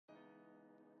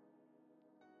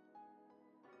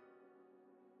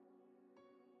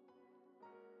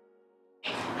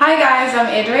Hi guys, I'm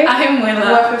Edwig. I'm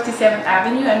Mwila. We're 57th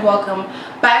Avenue and welcome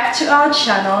back to our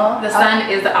channel. The sun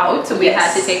is out, so we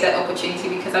had to take that opportunity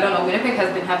because I don't know, Winnipeg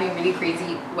has been having really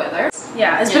crazy weather.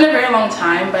 Yeah, it's been a very long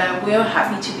time, but we're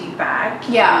happy to be back.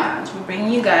 Yeah. And we're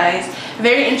bringing you guys a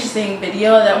very interesting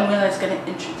video that Mwila is going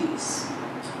to introduce.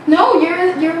 No,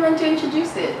 you're meant to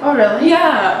introduce it. Oh really?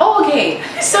 Yeah. Oh, okay.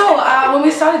 So when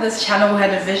we started this channel, we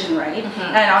had a vision, right?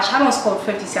 And our channel is called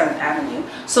 57th Avenue.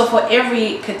 So for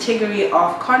every category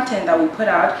of content that we put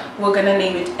out, we're gonna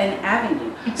name it an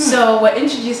avenue. So we're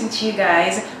introducing to you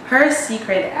guys her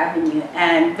secret avenue,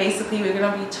 and basically we're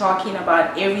gonna be talking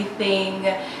about everything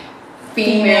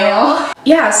female.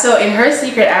 Yeah, so in her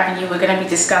secret avenue, we're going to be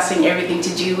discussing everything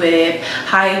to do with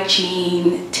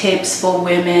hygiene, tips for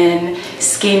women,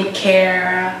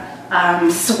 skincare,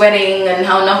 sweating and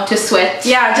how not to sweat.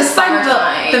 Yeah, just like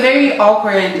the very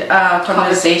awkward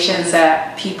conversations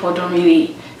that people don't really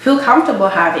feel comfortable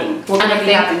having. We're going to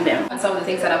be having them. And some of the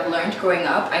things that I've learned growing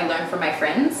up, I learned from my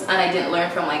friends, and I didn't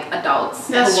learn from like adults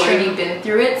who've already been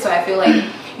through it. So I feel like,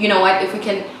 you know what, if we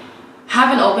can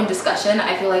have an open discussion,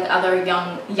 I feel like other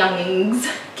youngings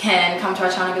can come to our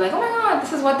channel and be like, oh my god,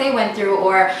 this is what they went through,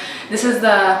 or this is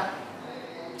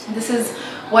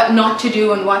what not to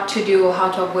do and what to do, or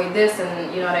how to avoid this,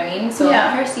 and you know what I mean. So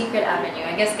yeah, her secret avenue.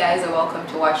 I guess guys are welcome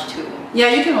to watch too.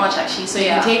 Yeah, you can watch actually, so you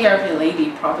can take care of your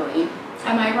lady properly.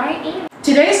 Am I right?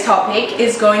 Today's topic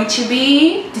is going to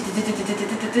be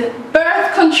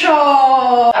birth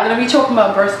control. I'm going to be talking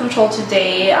about birth control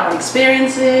today, our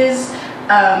experiences,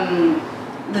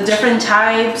 the different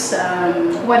types,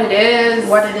 what it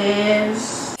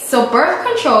is. So birth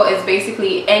control is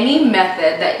basically any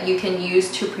method that you can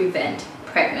use to prevent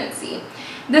pregnancy.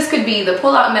 This could be the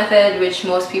pull-out method, which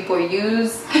most people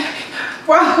use.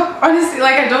 Well, honestly,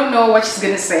 like I don't know what she's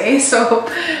gonna say, so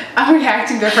I'm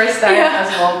reacting the first time as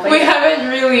well. But we haven't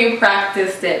really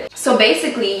practiced it. So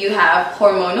basically you have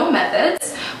hormonal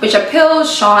methods, which are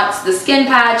pills, shots, the skin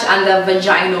patch, and the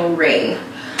vaginal ring.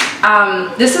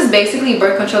 This is basically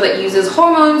birth control that uses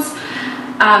hormones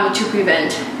to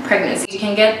prevent pregnancy. You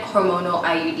can get hormonal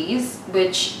IUDs,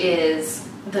 which is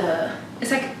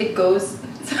it's like it goes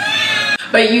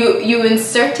but you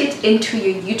insert it into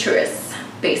your uterus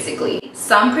basically.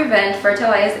 Some prevent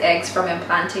fertilized eggs from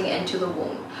implanting into the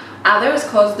womb. Others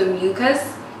cause the mucus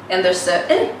in the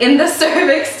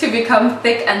cervix to become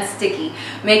thick and sticky,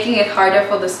 making it harder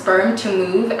for the sperm to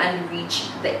move and reach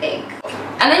the egg.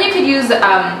 And then you could use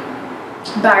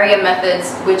barrier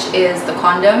methods, which is the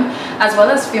condom, as well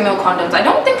as female condoms. I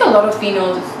don't think a lot of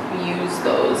females use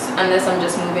those, unless I'm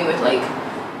just moving with like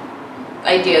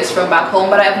ideas from back home,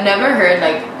 but I've never heard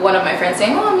like one of my friends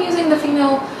saying, oh, I'm using the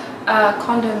female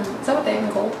condom. Is that what they're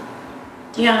even called?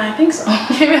 Yeah, I think so.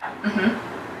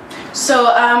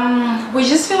 So we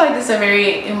just feel like this is a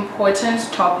very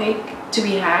important topic to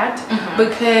be had,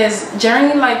 because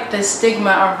generally like the stigma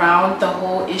around the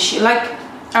whole issue, like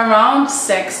around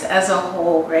sex as a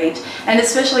whole, right? And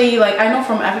especially like I know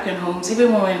from African homes,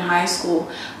 even when we're in high school,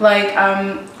 like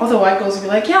all the white girls will be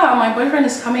like, yeah, my boyfriend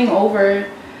is coming over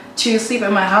to sleep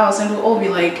at my house, and we'll all be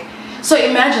like, so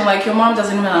imagine like your mom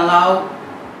doesn't even allow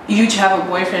you to have a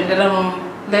boyfriend,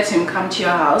 let him come to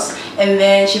your house, and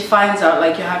then she finds out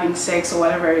like you're having sex or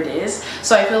whatever it is.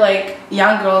 So I feel like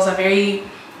young girls are very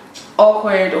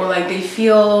awkward, or like they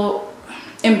feel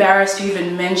embarrassed to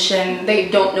even mention. They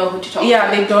don't know who to talk to. Yeah,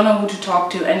 they don't know who to talk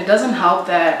to, and it doesn't help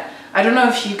that, I don't know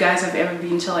if you guys have ever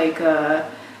been to like a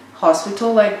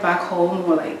hospital like back home,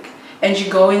 or like, and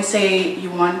you go and say you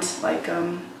want like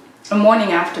a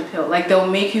morning after pill, like they'll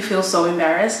make you feel so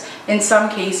embarrassed. In some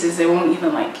cases they won't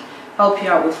even like help you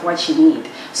out with what you need.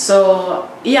 So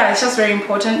yeah, it's just very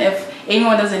important. If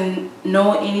anyone doesn't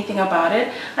know anything about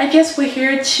it, I guess we're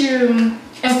here to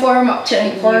inform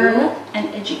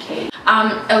and educate.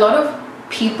 A lot of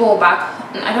people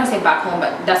back, I don't say back home,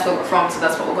 but that's where we're from, so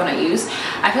that's what we're gonna use.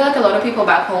 I feel like a lot of people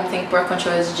back home think birth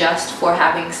control is just for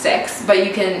having sex, but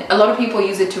a lot of people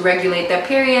use it to regulate their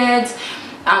periods,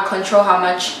 control how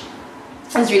much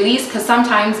is released, because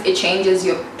sometimes it changes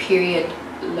your period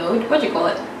load. What do you call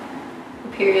it?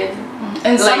 Period.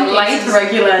 And like light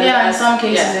regular. Yeah, in some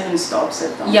cases it even stops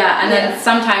it though. Yeah, and then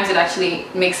sometimes it actually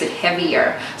makes it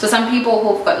heavier. So some people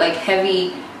who've got like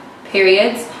heavy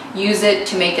periods use it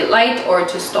to make it light or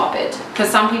to stop it, because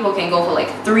some people can go for like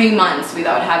 3 months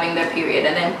without having their period,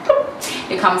 and then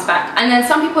it comes back. And then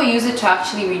some people use it to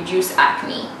actually reduce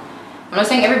acne. I'm not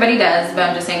saying everybody does, but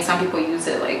I'm just saying some people use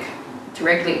it like to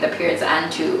regulate the periods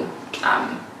and to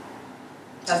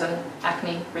as an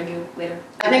acne regulator.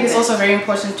 I think it's also very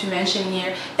important to mention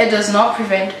here, it does not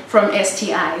prevent from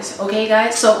STIs, okay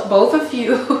guys? So both of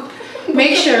you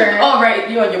make sure. Oh right,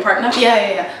 you and your partner.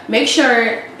 Yeah. Make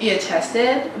sure you're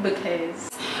tested, because.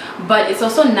 But it's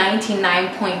also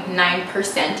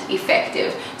 99.9%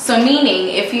 effective. So meaning,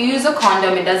 if you use a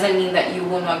condom, it doesn't mean that you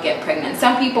will not get pregnant.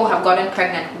 Some people have gotten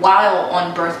pregnant while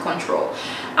on birth control,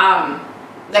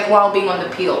 like while being on the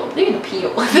pill. The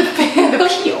pill. The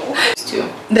pill. Too.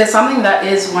 There's something that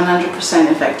is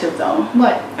 100% effective though.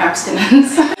 What?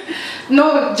 Abstinence.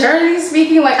 No, generally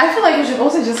speaking, like I feel like we should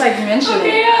also just like mention it.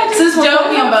 Yeah, Since we're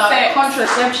talking about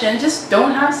contraception, just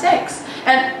don't have sex.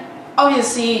 And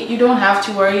obviously you don't have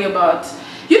to worry about,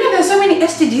 you know, there's so many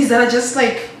STDs that are just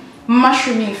like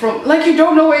mushrooming from, like you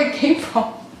don't know where it came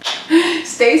from.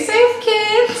 Stay safe,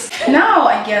 kids. Now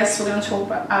I guess we're gonna talk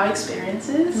about our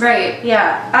experiences. Right.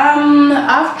 Yeah.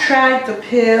 I've tried the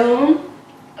pill.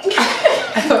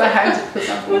 I thought I had to put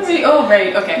something. Oh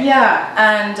right, okay. Yeah,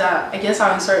 and I guess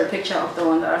I'll insert a picture of the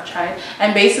one that I've tried.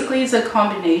 And basically it's a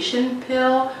combination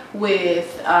pill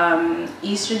with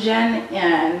estrogen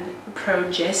and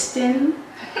progestin.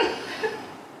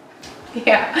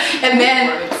 Yeah, and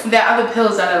then there are other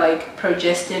pills that are like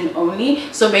progestin only.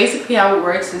 So basically how it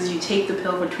works is you take the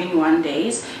pill for 21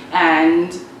 days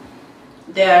and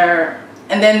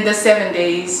then the 7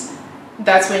 days,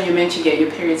 that's when you're meant to get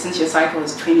your period, since your cycle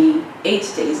is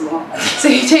 28 days long. So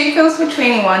you take pills for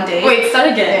 21 days. Wait, start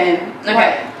again. Okay.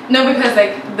 What? No, because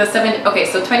like the 7, okay,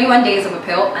 so 21 days of a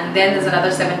pill, and then there's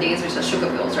another 7 days which are sugar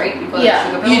pills, right? Yeah,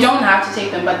 sugar pills. you don't have to take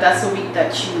them, but that's the week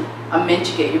that you are meant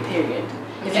to get your period.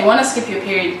 Okay. If you want to skip your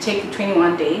period, you take the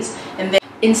 21 days, and then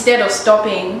instead of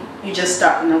stopping, you just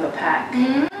start another pack.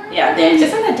 Yeah, then.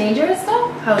 Isn't that dangerous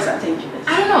though? How is that dangerous?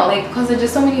 I don't know, like because there's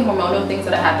just so many hormonal things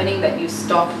that are happening that you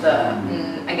stop the,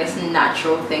 I guess,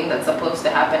 natural thing that's supposed to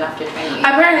happen after 28.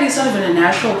 Apparently, it's sort of a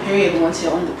natural period once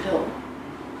you're on the pill.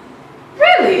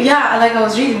 Really? Yeah, like I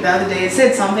was reading the other day, it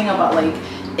said something about like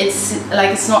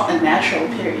it's not a natural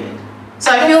period.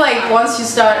 So I feel like once you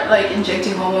start like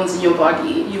injecting hormones in your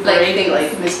body, you've like already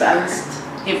like misbalanced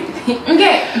everything.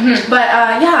 Okay. But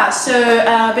yeah, so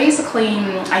basically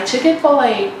I took it for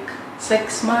like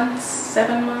 6 months,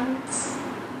 7 months,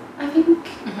 I think.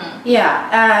 Yeah,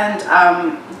 and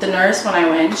the nurse, when I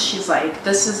went, she's like,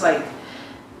 this is like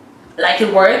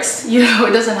it works, you know,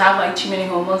 it doesn't have like too many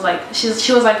hormones. Like she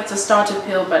was like, it's a starter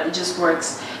pill, but it just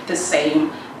works the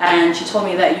same. And she told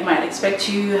me that you might expect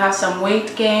to have some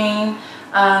weight gain.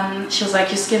 She was like,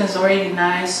 your skin is already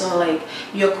nice, so like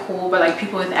you're cool, but like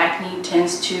people with acne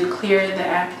tends to clear the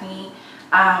acne.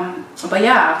 But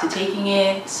yeah, after taking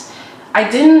it, I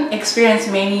didn't experience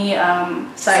many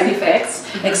side effects,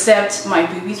 except my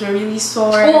boobies were really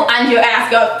sore. Oh, and your ass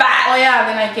got fat. Oh yeah,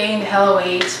 then I gained hella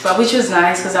weight, but which was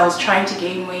nice because I was trying to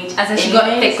gain weight. As in she got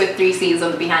thick with 3 C's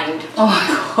on the behind. Oh my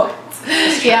god.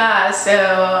 Yeah,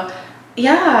 so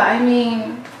yeah, I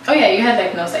mean. Oh yeah, you had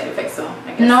like no side effects, so I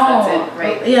guess no, that's it,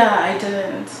 right? Yeah, I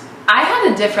didn't. I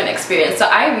had a different experience. So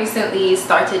I recently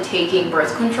started taking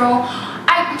birth control.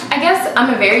 I guess I'm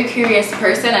a very curious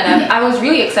person, and I was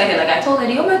really excited. Like I told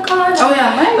Eddie, oh my god, oh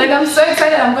yeah, like I'm so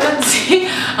excited. I'm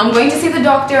going to see the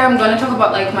doctor. I'm going to talk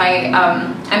about like my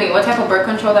I mean what type of birth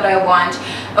control that I want.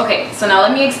 Okay, so now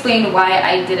let me explain why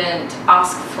I didn't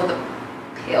ask for the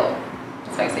pill.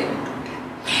 That's how I say it.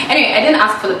 Anyway, I didn't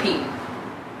ask for the pee.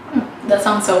 That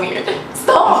sounds so weird. Stop. That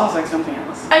sounds like something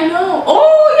else. I know.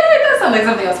 Oh yeah, it does sound like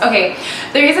something else. Okay,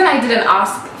 the reason I didn't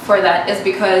ask for that is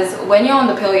because when you're on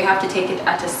the pill, you have to take it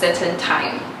at a certain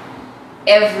time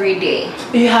every day.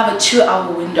 You have a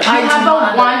 2-hour window. I have a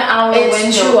 1 hour window.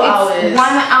 It's 2 hours. It's 1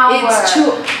 hour. It's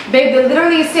 2. Babe, they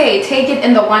literally say take it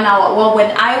in the 1 hour. Well,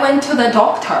 when I went to the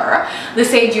doctor, they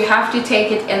said you have to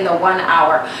take it in the 1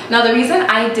 hour. Now the reason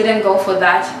I didn't go for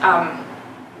that,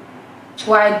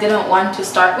 why I didn't want to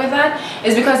start with that,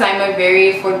 is because I'm a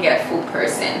very forgetful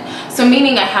person. So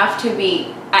meaning I have to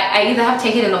be, I either have to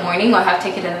take it in the morning or I have to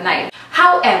take it in the night.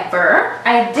 However,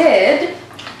 I did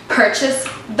purchase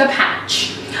the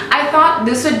patch. I thought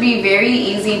this would be very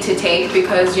easy to take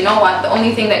because you know what, the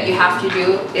only thing that you have to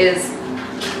do is,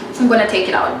 I'm gonna take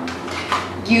it out.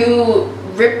 You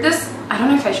rip this, I don't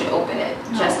know if I should open it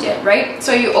just yet, right?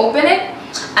 So you open it,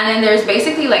 and then there's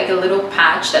basically like a little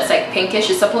patch that's like pinkish.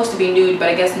 It's supposed to be nude, but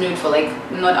I guess nude for like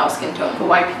not our skin tone. For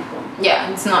white people. Yeah,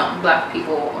 it's not black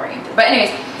people oriented. But anyways,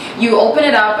 you open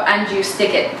it up and you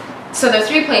stick it. So there's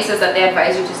 3 places that they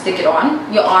advise you to stick it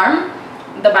on. Your arm,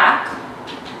 the back.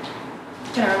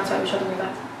 Turn around so I can show them your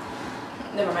back.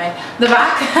 Never mind. The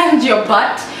back and your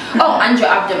butt. Oh, and your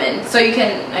abdomen. So you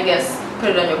can, I guess, put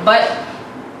it on your butt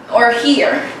or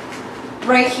here,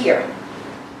 right here.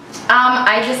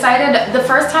 I decided, the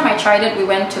first time I tried it, we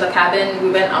went to the cabin, we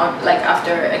went out like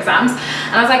after exams,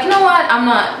 and I was like, you know what, I'm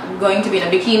not going to be in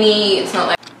a bikini, it's not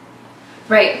like,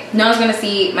 right? No one's gonna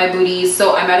see my booty,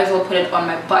 so I might as well put it on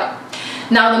my butt.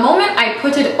 Now the moment I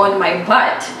put it on my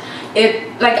butt,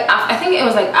 it like, I think it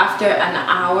was like after an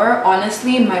hour,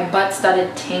 honestly, my butt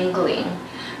started tingling.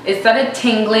 It started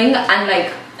tingling, and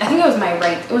like, I think it was my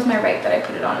right that I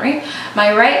put it on, right?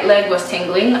 My right leg was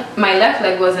tingling, my left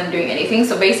leg wasn't doing anything.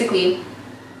 So basically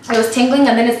it was tingling,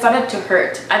 and then it started to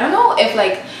hurt. I don't know if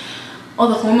like all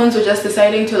the hormones were just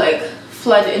deciding to like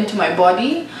flood into my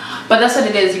body, but that's what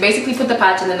it is. You basically put the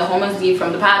patch, and then the hormones lead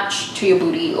from the patch to your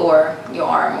booty or your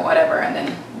arm or whatever, and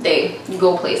then they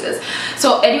go places.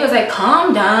 So Eddie was like,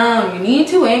 calm down, you need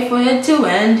to wait for it to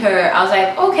enter. I was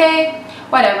like, okay,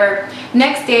 whatever.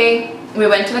 Next day we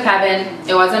went to the cabin.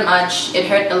 It wasn't much, it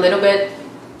hurt a little bit,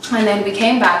 and then we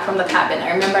came back from the cabin.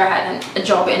 I remember I had a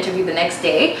job interview the next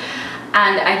day,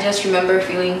 and I just remember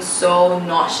feeling so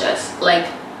nauseous. Like,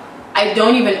 I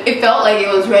don't even, it felt like it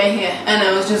was right here, and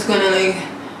I was just gonna like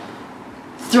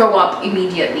throw up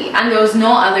immediately, and there was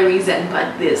no other reason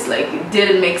but this. Like, it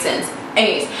didn't make sense.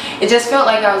 Anyways, it just felt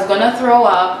like I was gonna throw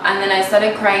up, and then I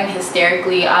started crying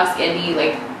hysterically. Ask Eddie,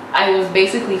 like, I was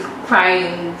basically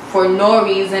crying for no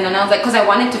reason, and I was like, because I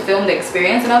wanted to film the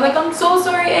experience, and I was like, I'm so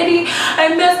sorry, Eddie,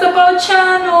 I messed up our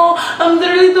channel, I'm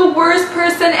literally the worst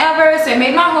person ever. So it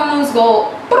made my hormones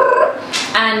go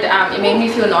and it made me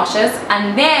feel nauseous,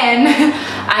 and then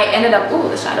I ended up, oh,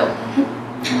 the shadow,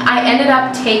 I ended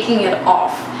up taking it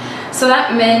off. So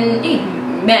that meant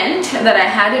that I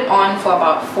had it on for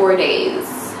about 4 days,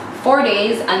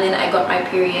 and then I got my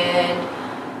period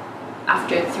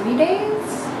after 3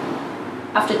 days,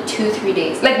 after 2-3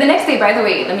 days. Like the next day, by the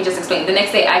way, let me just explain, the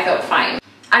next day I felt fine.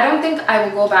 I don't think I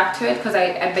will go back to it, because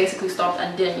I basically stopped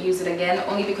and didn't use it again,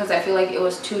 only because I feel like it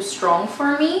was too strong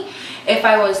for me. If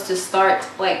I was to start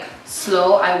like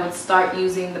slow, I would start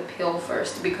using the pill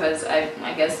first, because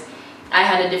I guess I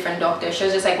had a different doctor. She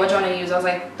was just like, what do you want to use? I was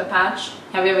like, the patch.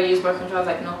 Have you ever used birth control? I was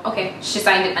like, no. Okay. She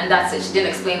signed it, and that's it. She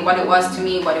didn't explain what it was to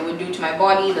me, what it would do to my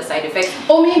body, the side effects.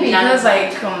 Oh, maybe because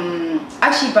like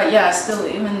actually, but yeah, still,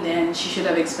 even then she should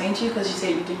have explained to you, because you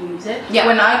said you didn't use it. Yeah.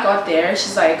 When I got there,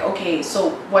 she's like, okay, so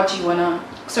what do you wanna?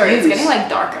 Sorry, it's getting like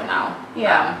darker now.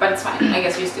 Yeah, but it's fine. I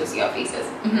guess you still see our faces.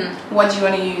 What do you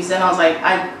want to use? Then I was like,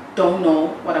 I don't know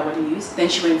what I want to use. Then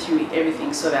she went through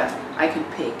everything so that I could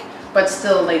pick. But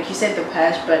still, like you said, the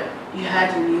patch, but you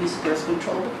hadn't used birth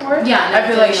control before. Yeah, I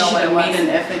feel like she should have made an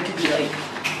effort to be like,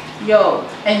 yo,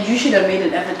 and you should have made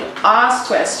an effort to ask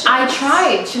questions. I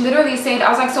tried. She literally said, I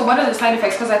was like, so what are the side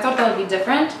effects? Because I thought that would be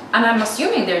different, and I'm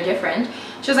assuming they're different.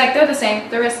 She was like, they're the same,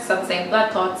 the risks are the same,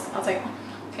 blood clots. I was like,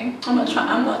 okay, I'm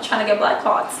not trying to get blood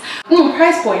clots. No,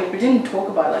 price point, we didn't talk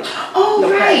about like, oh, the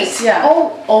right. Price. Yeah.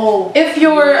 Oh. If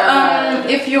your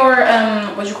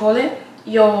what you call it?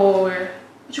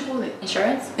 What you call it?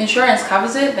 Insurance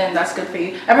covers it, then that's good for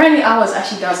you. Apparently ours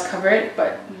actually does cover it,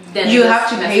 but then you have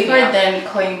to pay for it, then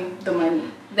claim the money.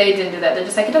 They didn't do that. They're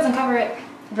just like, it doesn't cover it.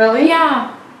 Really?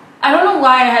 Yeah. I don't know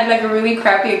why I had like a really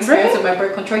crappy experience with my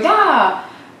birth control. Yeah.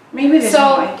 Maybe they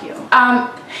don't like you.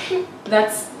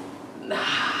 That's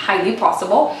highly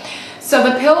possible. So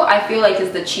the pill, I feel like,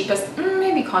 is the cheapest.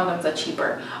 Maybe condoms are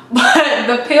cheaper, but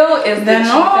the pill is the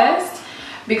cheapest.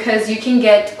 Because you can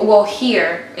get, well,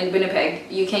 here in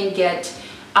Winnipeg, you can get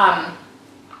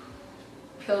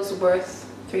pills worth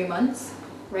 3 months,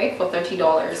 right? For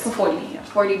 $30. For 40, yeah.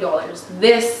 $40.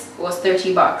 This was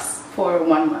 $30 for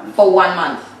 1 month. For 1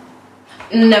 month.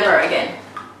 Never again.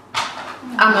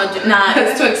 I'm not, nah,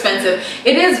 it's too expensive.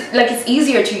 It is, like, it's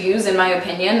easier to use in my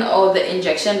opinion, or the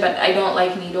injection, but I don't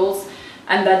like needles,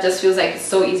 and that just feels like it's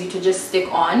so easy to just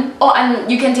stick on. Oh, and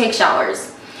you can take showers.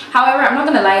 However, I'm not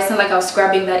gonna lie, it's not like I was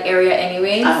scrubbing that area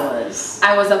anyways.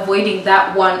 I was avoiding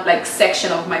that one like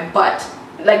section of my butt,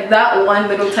 like that one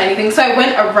little tiny thing. So I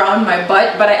went around my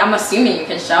butt, but I'm assuming you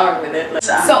can shower with it.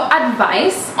 So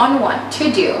advice on what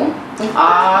to do.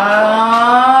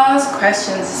 Ask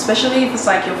questions, especially if it's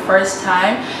like your first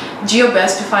time. Do your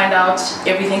best to find out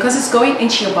everything, because it's going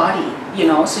into your body, you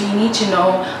know, so you need to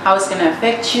know how it's gonna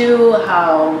affect you,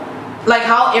 how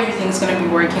everything's gonna be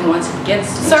working once it gets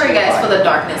to sorry guys for the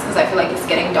darkness, because I feel like it's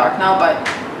getting dark now, but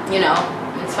you know,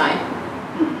 it's fine.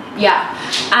 Yeah,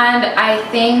 and I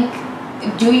think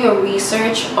do your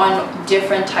research on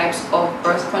different types of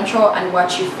birth control and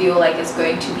what you feel like is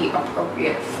going to be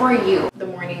appropriate for you. The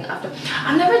morning after,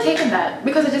 I've never taken that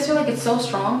because I just feel like it's so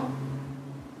strong.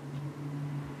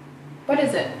 What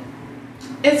is it?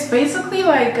 It's basically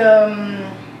like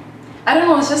I don't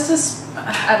know, it's just this,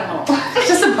 I don't know, it's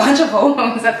just a bunch of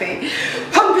hormones that they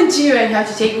pump into you, and you have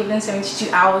to take within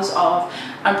 72 hours of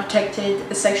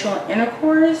unprotected sexual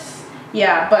intercourse.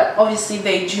 Yeah, but obviously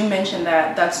they do mention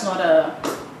that that's not a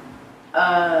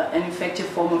an effective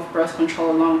form of birth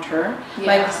control long term, Yeah.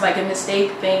 like it's like a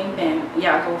mistake thing, then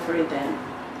yeah, go for it then.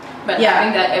 But Yeah.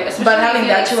 having that, especially But having if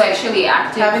you're that to, like, sexually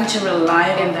active, Having to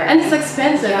rely on that, and it's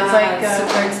expensive. yeah, It's like it's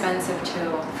super expensive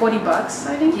too. $40,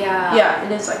 I think. Yeah. Yeah,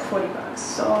 it is like $40.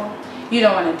 So you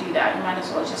don't want to do that. You might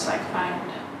as well just like find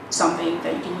something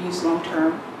that you can use long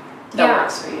term that Yeah.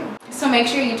 works for you. So make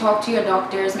sure you talk to your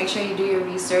doctors, make sure you do your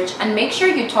research, and make sure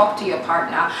you talk to your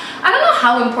partner. I don't know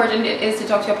how important it is to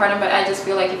talk to your partner, but I just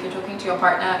feel like if you're talking to your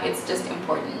partner, it's just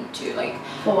important to, like,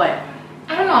 For what?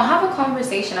 I don't know, have a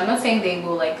conversation. I'm not saying they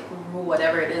will like rule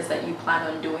whatever it is that you plan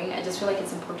on doing. I just feel like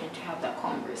it's important to have that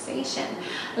conversation.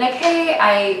 Like, hey,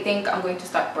 I think I'm going to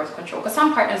start birth control, because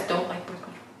some partners don't like birth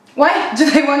control. Why? Do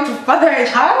they want to father a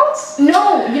child?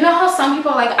 No, you know how some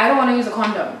people are like, I don't want to use a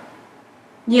condom.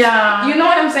 Yeah. You know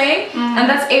what I'm saying? And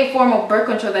that's a form of birth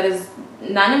control that is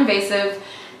non-invasive.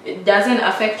 It doesn't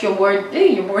affect your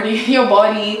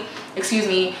body, excuse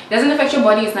me, doesn't affect your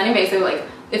body. It's non-invasive. Like,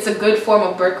 it's a good form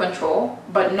of birth control,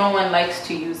 but no one likes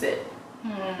to use it.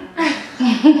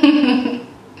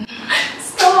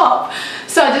 Stop.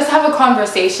 So just have a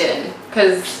conversation,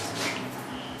 because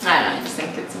I don't know, I just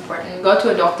think it's important. Go to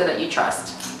a doctor that you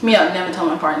trust. Me, I'll never tell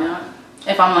my partner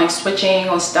if I'm like switching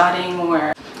or starting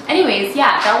or. Anyways,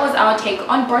 yeah, that was our take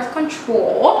on birth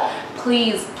control.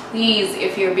 Please,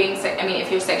 if you're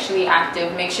if you're sexually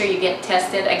active, make sure you get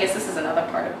tested. I guess this is another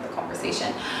part of the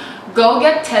conversation. Go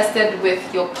get tested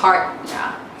with your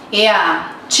partner.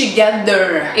 Yeah,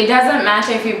 together. It doesn't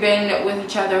matter if you've been with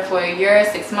each other for a year,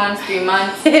 6 months, 3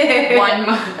 months, 1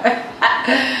 month.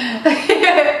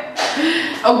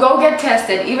 Or go get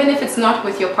tested. Even if it's not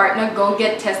with your partner, go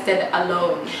get tested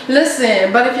alone.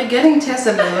 Listen, but if you're getting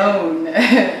tested alone,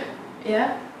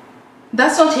 yeah,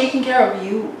 that's not taking care of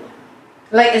you.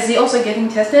 Like, is he also getting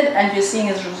tested and you're seeing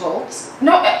his results?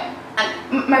 No,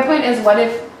 my point is, what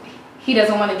if he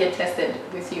doesn't want to get tested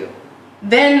with you?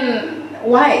 Then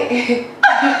why?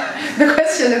 The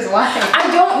question is why. I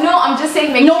don't know. I'm just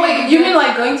saying. No, wait. You mean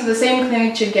like going to the same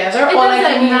clinic together, It or like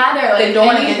doesn't matter. They Like, don't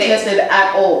want to get anything. tested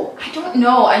at all. I don't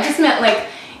know. I just meant, like,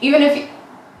 even if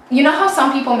you know how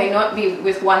some people may not be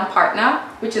with one partner,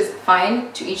 which is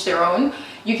fine, to each their own.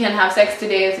 You can have sex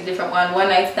today with a different one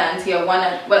night stands here,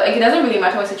 but like, it doesn't really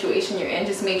matter what situation you're in.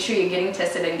 Just make sure you're getting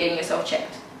tested and getting yourself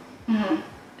checked.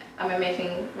 Am I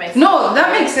making myself? No,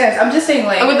 that makes sense. I'm just saying,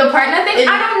 like, with the partner thing,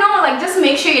 I don't know. Like, just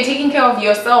make sure you're taking care of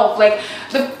yourself. Like,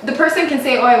 the person can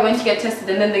say, "Oh, I went to get tested,"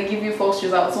 and then they give you false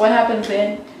results. What happens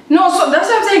then? No, so that's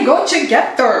what I'm saying. Go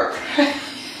together.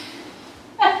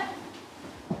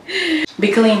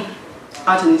 Be clean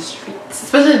out in the streets,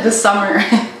 especially this summer.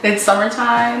 It's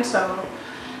summertime, so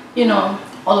you know,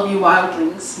 all of you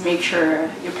wildlings, make sure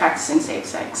you're practicing safe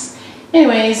sex.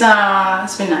 Anyways,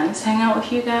 it's been nice hanging out with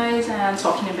you guys and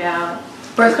talking about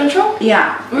Birth control?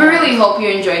 Yeah. We really hope you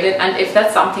enjoyed it, and if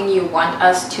that's something you want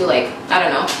us to, like, I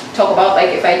don't know, talk about, like,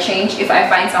 if I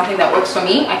find something that works for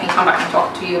me, I can come back and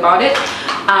talk to you about it.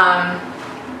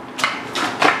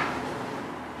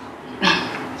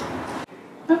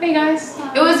 Okay, guys.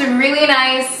 It was really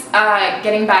nice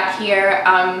getting back here.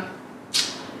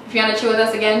 If you want to chill with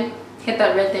us again, hit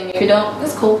that red thing. If you don't,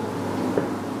 that's cool.